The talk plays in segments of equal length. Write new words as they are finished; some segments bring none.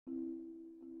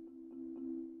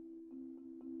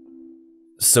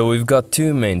So we've got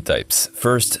two main types.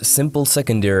 First, simple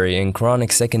secondary and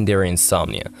chronic secondary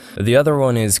insomnia. The other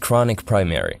one is chronic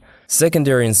primary.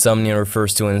 Secondary insomnia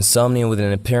refers to insomnia with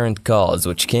an apparent cause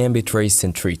which can be traced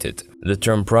and treated. The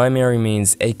term primary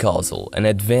means acausal, an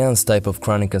advanced type of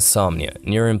chronic insomnia,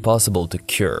 near impossible to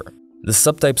cure. The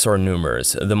subtypes are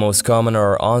numerous. The most common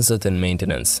are onset and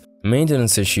maintenance.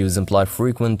 Maintenance issues imply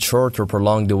frequent, short or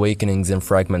prolonged awakenings and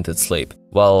fragmented sleep,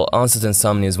 while onset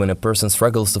insomnia is when a person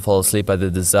struggles to fall asleep at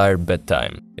the desired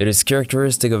bedtime. It is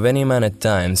characteristic of any amount of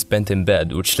time spent in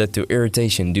bed which led to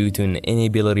irritation due to an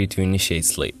inability to initiate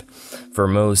sleep. For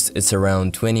most, it's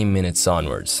around 20 minutes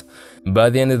onwards. By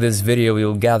the end of this video, we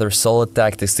will gather solid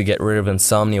tactics to get rid of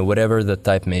insomnia, whatever the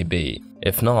type may be.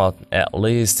 If not, at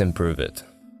least improve it.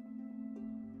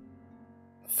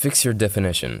 Fix your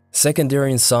definition.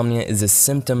 Secondary insomnia is a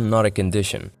symptom, not a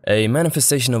condition, a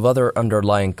manifestation of other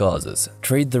underlying causes.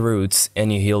 Treat the roots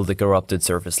and you heal the corrupted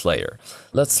surface layer.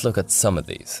 Let's look at some of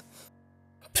these.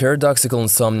 Paradoxical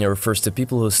insomnia refers to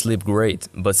people who sleep great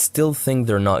but still think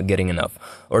they're not getting enough,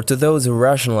 or to those who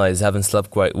rationalize having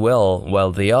slept quite well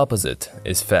while the opposite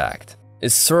is fact.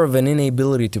 It's sort of an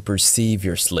inability to perceive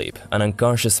your sleep, an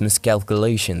unconscious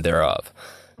miscalculation thereof.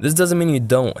 This doesn't mean you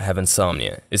don't have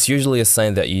insomnia, it's usually a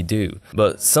sign that you do,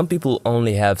 but some people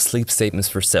only have sleep state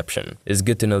misperception. It's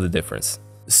good to know the difference.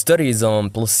 Studies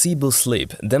on placebo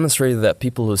sleep demonstrated that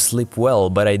people who sleep well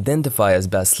but identify as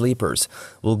bad sleepers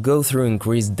will go through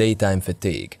increased daytime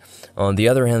fatigue. On the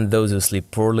other hand, those who sleep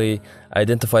poorly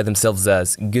identify themselves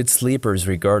as good sleepers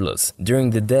regardless. During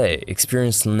the day,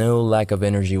 experience no lack of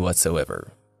energy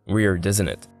whatsoever. Weird, isn't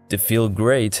it? To feel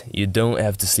great, you don't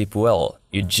have to sleep well,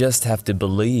 you just have to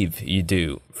believe you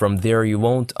do. From there, you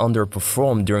won't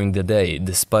underperform during the day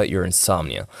despite your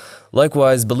insomnia.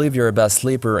 Likewise, believe you're a bad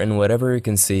sleeper in whatever you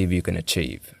conceive you can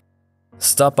achieve.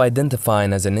 Stop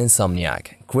identifying as an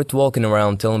insomniac. Quit walking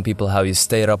around telling people how you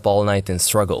stayed up all night and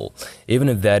struggle. Even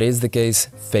if that is the case,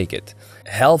 fake it.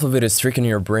 Half of it is tricking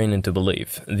your brain into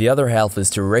belief. The other half is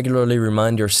to regularly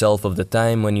remind yourself of the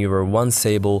time when you were once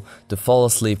able to fall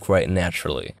asleep quite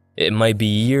naturally. It might be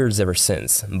years ever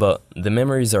since, but the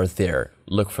memories are there.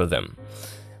 Look for them.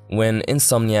 When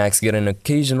insomniacs get an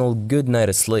occasional good night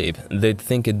of sleep, they'd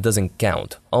think it doesn't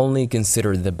count, only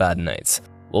consider the bad nights.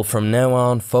 Well, from now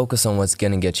on, focus on what's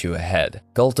gonna get you ahead.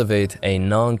 Cultivate a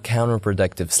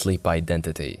non-counterproductive sleep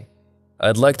identity.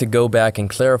 I'd like to go back and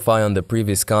clarify on the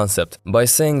previous concept by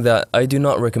saying that I do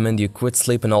not recommend you quit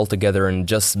sleeping altogether and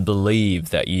just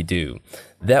believe that you do.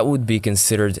 That would be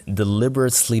considered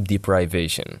deliberate sleep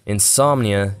deprivation.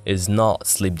 Insomnia is not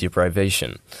sleep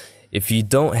deprivation. If you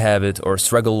don't have it or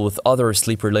struggle with other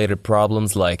sleep-related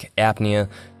problems like apnea,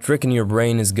 tricking your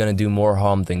brain is gonna do more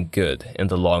harm than good in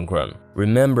the long run.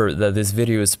 Remember that this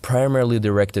video is primarily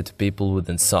directed to people with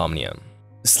insomnia.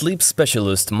 Sleep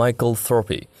specialist Michael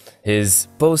Thorpe, his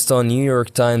post on New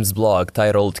York Times blog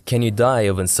titled "Can You Die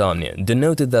of Insomnia?"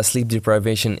 denoted that sleep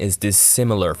deprivation is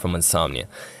dissimilar from insomnia,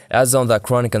 adds on that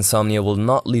chronic insomnia will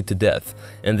not lead to death,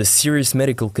 and the serious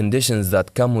medical conditions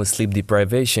that come with sleep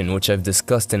deprivation, which I've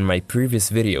discussed in my previous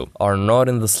video, are not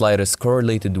in the slightest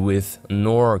correlated with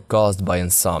nor caused by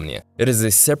insomnia. It is a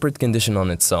separate condition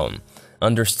on its own.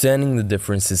 Understanding the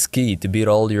difference is key to beat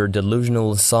all your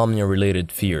delusional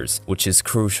insomnia-related fears, which is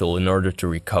crucial in order to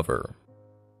recover.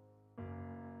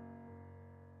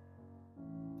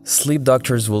 Sleep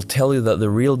doctors will tell you that the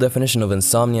real definition of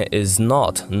insomnia is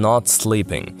not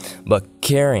sleeping, but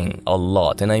caring a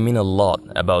lot, and I mean a lot,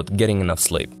 about getting enough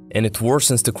sleep. And it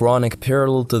worsens to chronic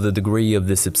parallel to the degree of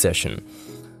this obsession.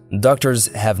 Doctors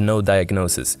have no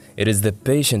diagnosis. It is the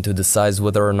patient who decides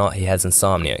whether or not he has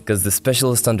insomnia, because the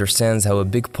specialist understands how a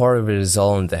big part of it is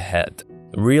all in the head.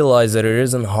 Realize that it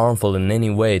isn't harmful in any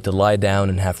way to lie down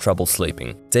and have trouble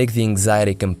sleeping. Take the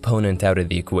anxiety component out of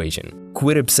the equation.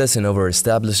 Quit obsessing over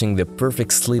establishing the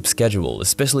perfect sleep schedule,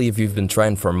 especially if you've been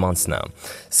trying for months now.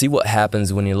 See what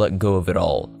happens when you let go of it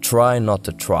all. Try not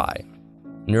to try.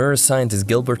 Neuroscientist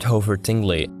Gilbert Hofer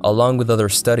Tingley, along with other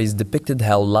studies, depicted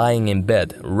how lying in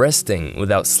bed, resting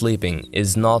without sleeping,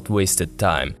 is not wasted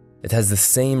time. It has the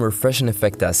same refreshing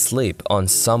effect as sleep on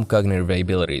some cognitive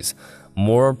abilities.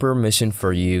 More permission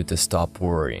for you to stop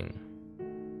worrying.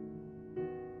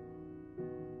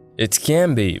 It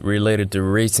can be related to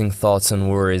racing thoughts and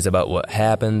worries about what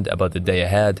happened, about the day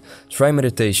ahead. Try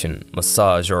meditation,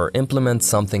 massage, or implement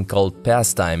something called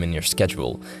pastime in your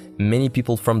schedule. Many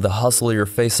people from the hustle your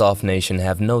face off nation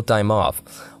have no time off.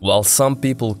 While some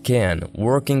people can,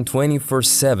 working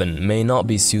 24/7 may not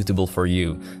be suitable for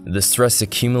you. The stress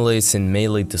accumulates and may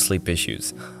lead to sleep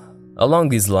issues. Along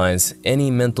these lines, any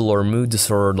mental or mood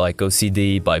disorder like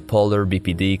OCD, bipolar,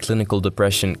 BPD, clinical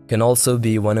depression can also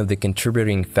be one of the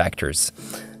contributing factors.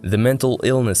 The mental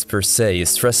illness per se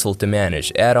is stressful to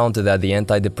manage. Add on to that the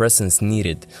antidepressants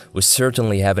needed, which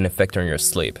certainly have an effect on your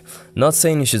sleep. Not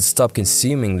saying you should stop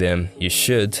consuming them, you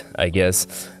should, I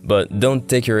guess, but don't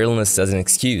take your illness as an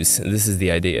excuse, this is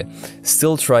the idea.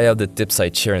 Still try out the tips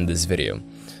I share in this video.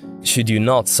 Should you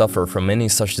not suffer from any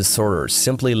such disorders,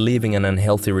 simply leaving an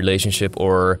unhealthy relationship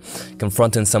or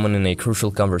confronting someone in a crucial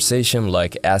conversation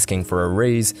like asking for a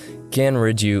raise can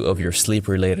rid you of your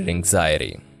sleep-related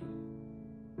anxiety.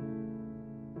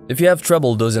 If you have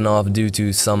trouble dozing off due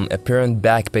to some apparent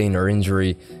back pain or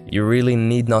injury, you really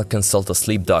need not consult a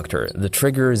sleep doctor. The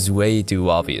trigger is way too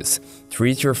obvious.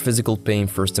 Treat your physical pain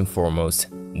first and foremost.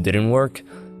 Didn't work?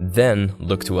 Then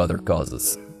look to other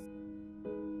causes.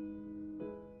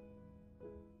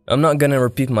 I'm not gonna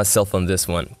repeat myself on this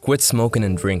one. Quit smoking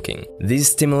and drinking. These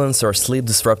stimulants are sleep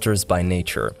disruptors by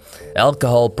nature.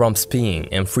 Alcohol prompts peeing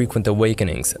and frequent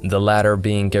awakenings, the latter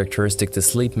being characteristic to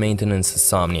sleep maintenance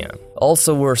insomnia.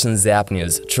 Also worsens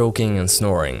apneas, choking and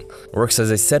snoring. Works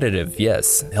as a sedative,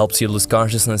 yes, helps you lose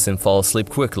consciousness and fall asleep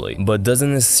quickly, but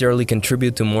doesn't necessarily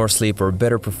contribute to more sleep or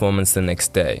better performance the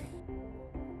next day.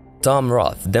 Tom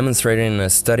Roth demonstrated in a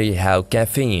study how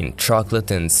caffeine,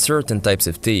 chocolate, and certain types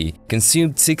of tea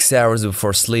consumed 6 hours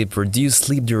before sleep reduced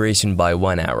sleep duration by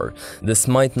 1 hour. This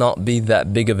might not be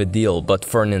that big of a deal, but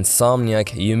for an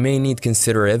insomniac, you may need to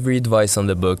consider every advice on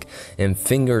the book, and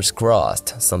fingers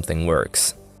crossed, something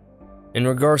works. In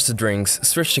regards to drinks,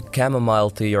 switch to chamomile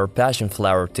tea or passion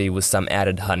flower tea with some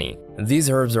added honey.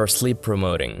 These herbs are sleep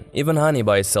promoting. Even honey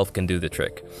by itself can do the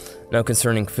trick. Now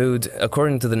concerning food,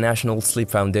 according to the National Sleep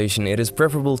Foundation, it is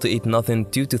preferable to eat nothing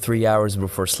 2 to 3 hours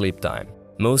before sleep time.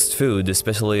 Most food,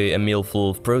 especially a meal full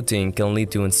of protein, can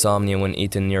lead to insomnia when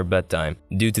eaten near bedtime,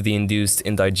 due to the induced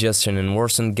indigestion and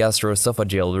worsened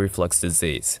gastroesophageal reflux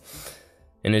disease.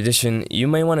 In addition, you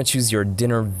may want to choose your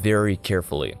dinner very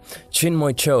carefully.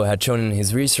 Chinmoy Cho had shown in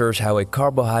his research how a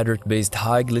carbohydrate-based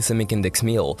high glycemic index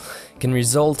meal can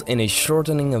result in a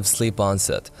shortening of sleep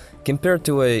onset, compared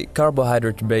to a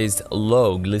carbohydrate-based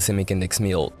low glycemic index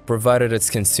meal, provided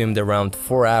it's consumed around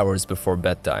 4 hours before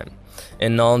bedtime.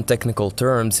 In non-technical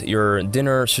terms, your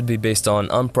dinner should be based on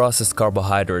unprocessed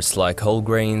carbohydrates like whole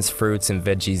grains, fruits, and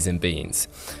veggies and beans.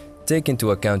 Take into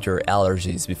account your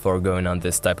allergies before going on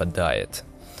this type of diet.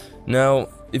 Now,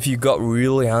 if you got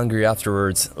really hungry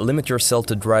afterwards, limit yourself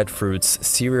to dried fruits,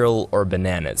 cereal, or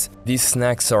bananas. These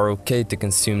snacks are okay to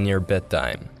consume near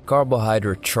bedtime,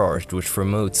 carbohydrate charged, which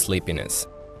promotes sleepiness.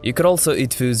 You could also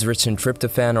eat foods rich in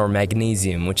tryptophan or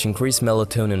magnesium, which increase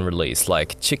melatonin release,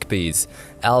 like chickpeas,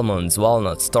 almonds,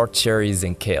 walnuts, tart cherries,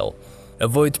 and kale.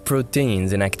 Avoid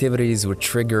proteins and activities which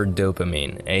trigger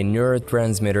dopamine, a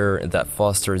neurotransmitter that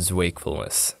fosters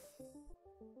wakefulness.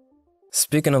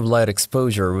 Speaking of light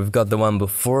exposure, we've got the one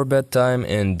before bedtime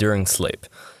and during sleep.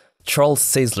 Charles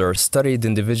Czeisler studied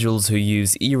individuals who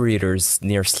use e-readers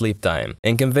near sleep time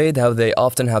and conveyed how they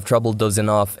often have trouble dozing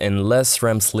off in less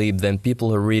REM sleep than people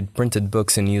who read printed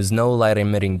books and use no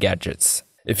light-emitting gadgets.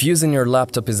 If using your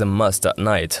laptop is a must at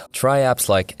night, try apps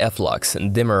like F-Lux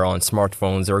and Dimmer on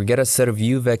smartphones or get a set of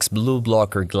UVEX blue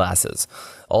blocker glasses.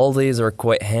 All these are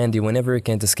quite handy whenever you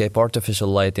can't escape artificial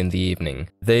light in the evening.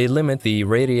 They limit the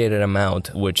radiated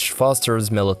amount, which fosters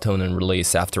melatonin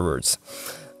release afterwards.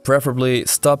 Preferably,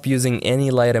 stop using any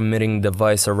light-emitting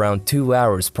device around 2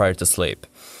 hours prior to sleep.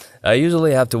 I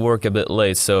usually have to work a bit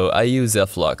late, so I use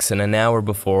F-Lux and an hour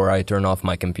before I turn off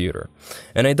my computer.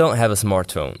 And I don't have a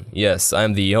smartphone. Yes,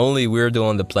 I'm the only weirdo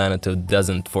on the planet who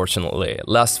doesn't, fortunately.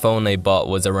 Last phone I bought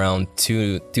was around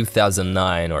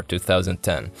 2009 or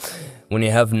 2010. When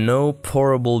you have no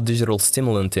pourable digital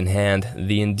stimulant in hand,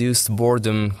 the induced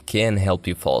boredom can help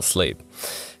you fall asleep.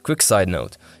 Quick side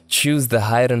note, choose the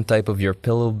height and type of your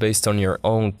pillow based on your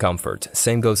own comfort.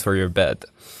 Same goes for your bed.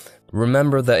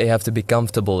 Remember that you have to be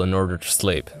comfortable in order to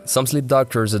sleep. Some sleep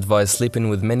doctors advise sleeping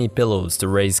with many pillows to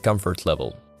raise comfort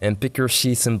level. And pick your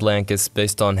sheets and blankets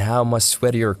based on how much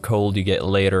sweaty or cold you get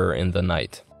later in the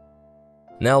night.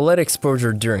 Now, light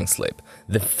exposure during sleep.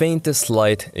 The faintest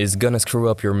light is gonna screw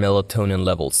up your melatonin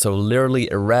levels, so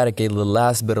literally eradicate the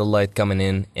last bit of light coming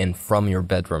in and from your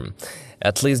bedroom.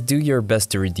 At least do your best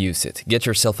to reduce it. Get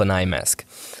yourself an eye mask.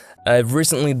 I've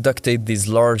recently duct taped these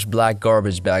large black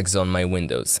garbage bags on my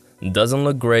windows. Doesn't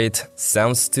look great,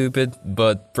 sounds stupid,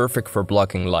 but perfect for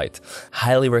blocking light.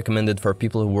 Highly recommended for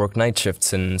people who work night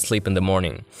shifts and sleep in the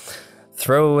morning.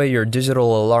 Throw away your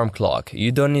digital alarm clock.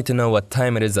 You don't need to know what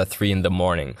time it is at 3 in the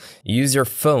morning. Use your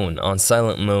phone on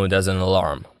silent mode as an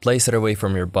alarm. Place it away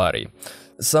from your body.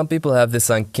 Some people have this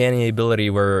uncanny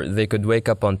ability where they could wake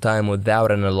up on time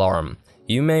without an alarm.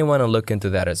 You may want to look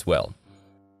into that as well.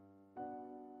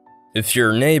 If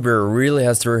your neighbor really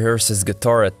has to rehearse his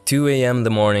guitar at 2 a.m. in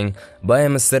the morning, buy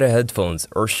him a set of headphones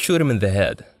or shoot him in the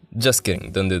head. Just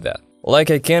kidding, don't do that.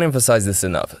 Like, I can't emphasize this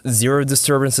enough, zero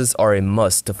disturbances are a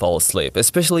must to fall asleep,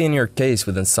 especially in your case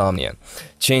with insomnia.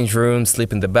 Change rooms,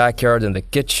 sleep in the backyard, in the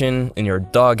kitchen, in your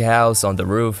doghouse, on the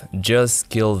roof, just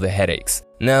kill the headaches.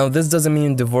 Now, this doesn't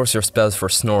mean divorce your spouse for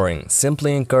snoring,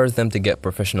 simply encourage them to get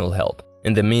professional help.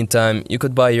 In the meantime, you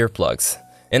could buy earplugs.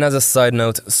 And as a side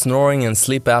note, snoring and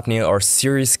sleep apnea are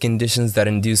serious conditions that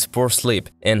induce poor sleep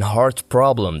and heart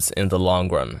problems in the long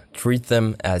run. Treat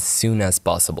them as soon as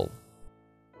possible.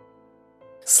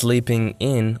 Sleeping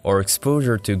in or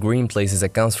exposure to green places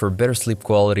accounts for better sleep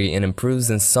quality and improves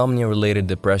insomnia-related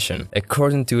depression,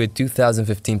 according to a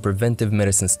 2015 preventive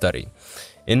medicine study.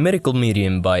 In Medical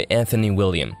Medium by Anthony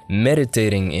William,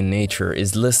 meditating in nature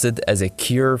is listed as a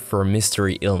cure for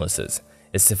mystery illnesses.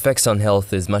 Its effects on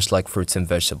health is much like fruits and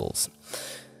vegetables.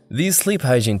 These sleep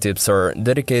hygiene tips are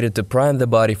dedicated to prime the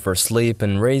body for sleep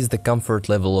and raise the comfort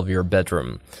level of your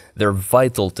bedroom. They're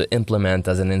vital to implement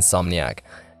as an insomniac.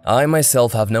 I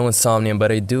myself have no insomnia,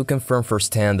 but I do confirm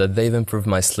firsthand that they've improved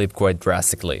my sleep quite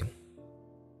drastically.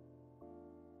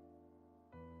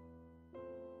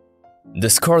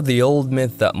 Discard the old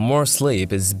myth that more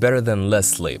sleep is better than less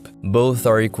sleep. Both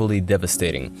are equally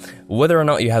devastating. Whether or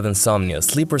not you have insomnia,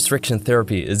 sleep restriction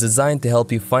therapy is designed to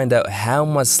help you find out how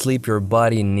much sleep your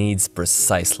body needs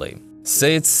precisely.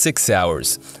 Say it's 6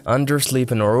 hours.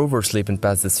 Undersleeping or oversleeping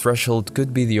past this threshold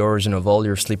could be the origin of all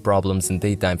your sleep problems and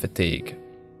daytime fatigue.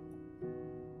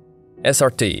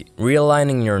 SRT,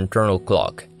 realigning your internal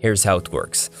clock. Here's how it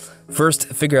works. First,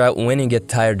 figure out when you get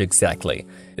tired exactly.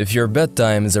 If your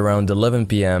bedtime is around 11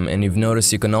 p.m. and you've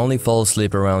noticed you can only fall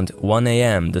asleep around 1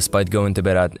 a.m. despite going to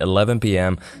bed at 11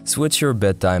 p.m., switch your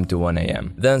bedtime to 1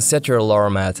 a.m. Then set your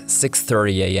alarm at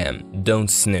 6:30 a.m. Don't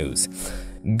snooze.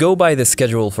 Go by the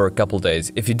schedule for a couple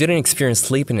days. If you didn't experience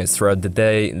sleepiness throughout the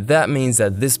day, that means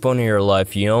at this point in your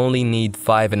life you only need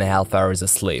 5.5 hours of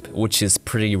sleep, which is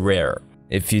pretty rare.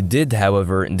 If you did,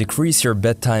 however, decrease your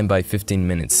bedtime by 15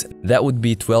 minutes. That would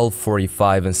be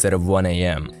 12:45 instead of 1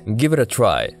 a.m. Give it a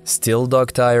try. Still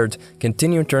dog-tired?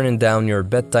 Continue turning down your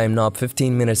bedtime knob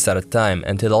 15 minutes at a time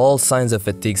until all signs of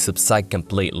fatigue subside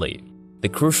completely. The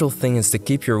crucial thing is to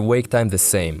keep your wake time the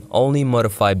same, only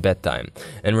modify bedtime.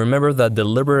 And remember that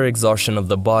deliberate exhaustion of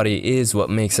the body is what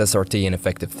makes SRT an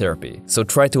effective therapy. So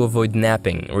try to avoid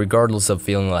napping, regardless of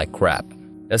feeling like crap.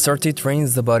 SRT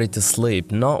trains the body to sleep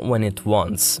not when it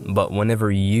wants, but whenever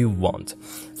you want.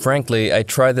 Frankly, I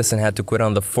tried this and had to quit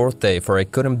on the 4th day for I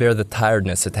couldn't bear the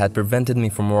tiredness that had prevented me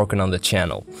from working on the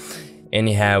channel.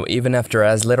 Anyhow, even after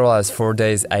as little as 4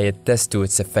 days, I attest to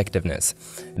its effectiveness.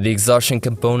 The exhaustion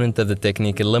component of the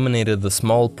technique eliminated the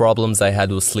small problems I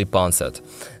had with sleep onset.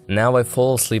 Now I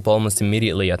fall asleep almost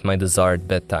immediately at my desired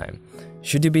bedtime.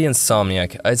 Should you be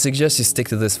insomniac, I'd suggest you stick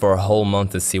to this for a whole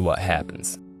month to see what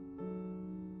happens.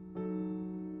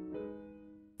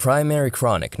 Primary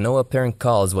chronic, no apparent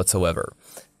cause whatsoever.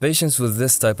 Patients with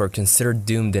this type are considered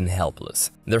doomed and helpless.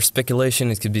 Their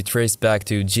speculation could be traced back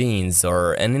to genes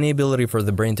or an inability for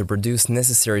the brain to produce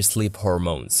necessary sleep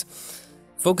hormones.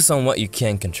 Focus on what you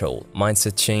can control: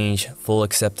 mindset change, full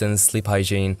acceptance, sleep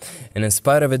hygiene, and in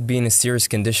spite of it being a serious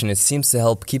condition, it seems to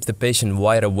help keep the patient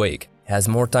wide awake, has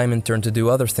more time in turn to do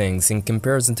other things in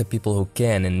comparison to people who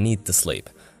can and need to sleep.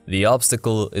 The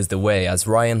obstacle is the way, as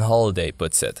Ryan Holiday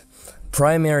puts it.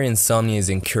 Primary insomnia is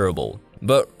incurable,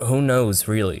 but who knows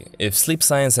really? If sleep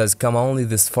science has come only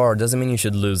this far doesn't mean you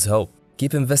should lose hope.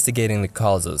 Keep investigating the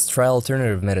causes, try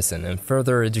alternative medicine, and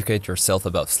further educate yourself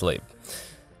about sleep.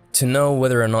 To know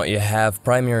whether or not you have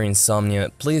primary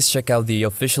insomnia, please check out the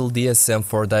official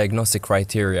DSM-4 diagnostic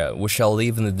criteria, which I'll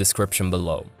leave in the description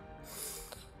below.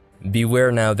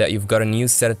 Beware now that you've got a new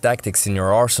set of tactics in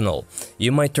your arsenal.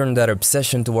 You might turn that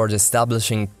obsession towards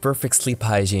establishing perfect sleep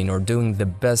hygiene or doing the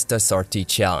best SRT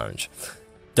challenge.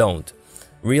 Don't.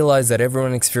 Realize that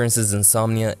everyone experiences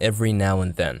insomnia every now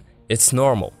and then. It's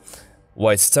normal.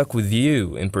 Why it stuck with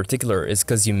you in particular is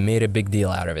because you made a big deal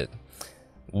out of it.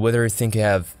 Whether you think you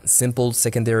have simple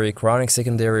secondary, chronic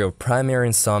secondary, or primary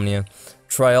insomnia,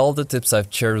 try all the tips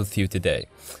I've shared with you today.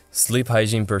 Sleep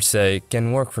hygiene per se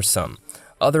can work for some.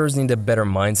 Others need a better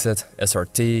mindset,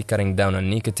 SRT, cutting down on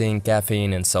nicotine,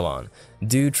 caffeine, and so on.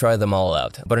 Do try them all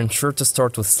out, but ensure to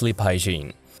start with sleep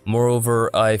hygiene. Moreover,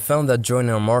 I found that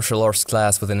joining a martial arts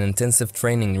class with an intensive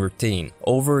training routine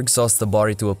overexhausts the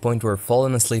body to a point where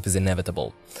falling asleep is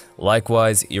inevitable.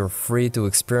 Likewise, you're free to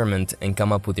experiment and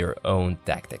come up with your own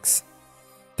tactics.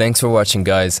 Thanks for watching,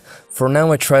 guys. For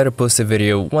now I try to post a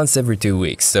video once every 2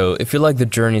 weeks, so if you like the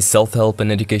journey, self-help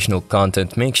and educational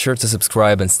content, make sure to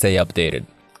subscribe and stay updated.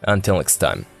 Until next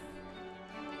time.